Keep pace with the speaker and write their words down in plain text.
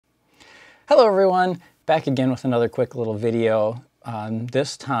Hello everyone, back again with another quick little video.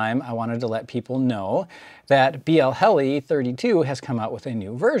 This time I wanted to let people know that BlHeli32 has come out with a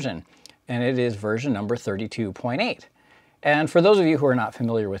new version, and it is version number 32.8. And for those of you who are not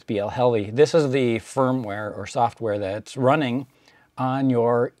familiar with BlHeli, this is the firmware or software that's running on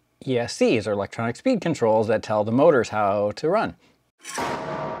your ESCs, or electronic speed controls, that tell the motors how to run.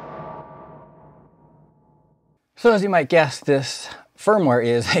 So as you might guess, this firmware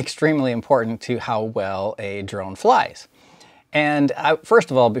is extremely important to how well a drone flies. And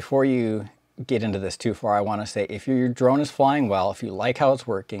first of all, before you get into this too far, I want to say if your drone is flying well, if you like how it's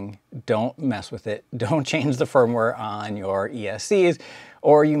working, don't mess with it. Don't change the firmware on your ESCs,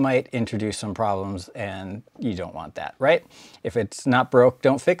 or you might introduce some problems and you don't want that, right? If it's not broke,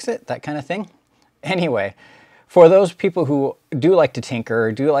 don't fix it, that kind of thing. Anyway, for those people who do like to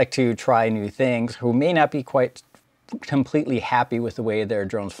tinker, do like to try new things, who may not be quite completely happy with the way their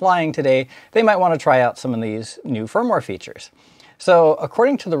drone's flying today, they might want to try out some of these new firmware features. So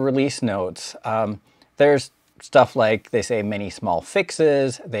according to the release notes, there's stuff like, they say, many small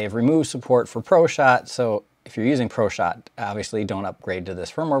fixes. They've removed support for ProShot. So if you're using ProShot, obviously don't upgrade to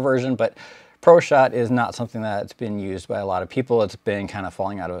this firmware version, but ProShot is not something that's been used by a lot of people. It's been kind of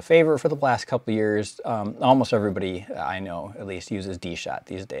falling out of favor for the last couple of years. Almost everybody I know at least uses D-Shot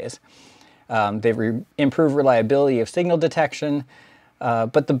these days. They've improved reliability of signal detection,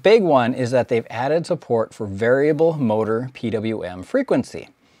 but the big one is that they've added support for variable motor PWM frequency.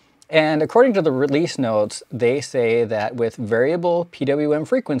 And according to the release notes, they say that with variable PWM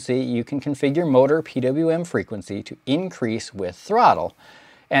frequency, you can configure motor PWM frequency to increase with throttle.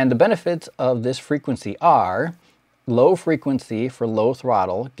 And the benefits of this frequency are: low frequency for low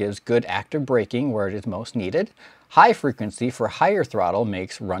throttle gives good active braking where it is most needed. High frequency for higher throttle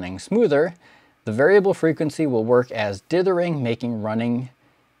makes running smoother. The variable frequency will work as dithering, making running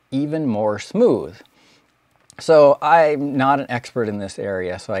even more smooth. So I'm not an expert in this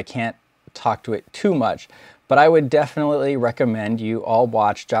area, so I can't talk to it too much, but I would definitely recommend you all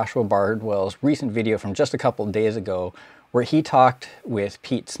watch Joshua Bardwell's recent video from just a couple of days ago, where he talked with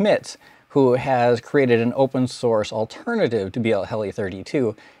Pete Smits, who has created an open source alternative to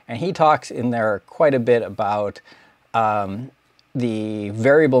BlHeli32, and he talks in there quite a bit about the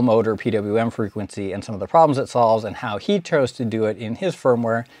variable motor PWM frequency and some of the problems it solves, and how he chose to do it in his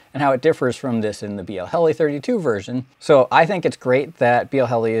firmware, and how it differs from this in the BlHeli32 version. So I think it's great that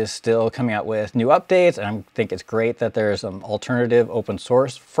BlHeli is still coming out with new updates, and I think it's great that there's some alternative open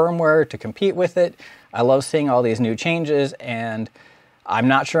source firmware to compete with it. I love seeing all these new changes, and I'm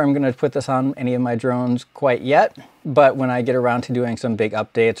not sure I'm going to put this on any of my drones quite yet, but when I get around to doing some big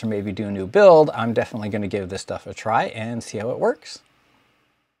updates or maybe do a new build, I'm definitely going to give this stuff a try and see how it works.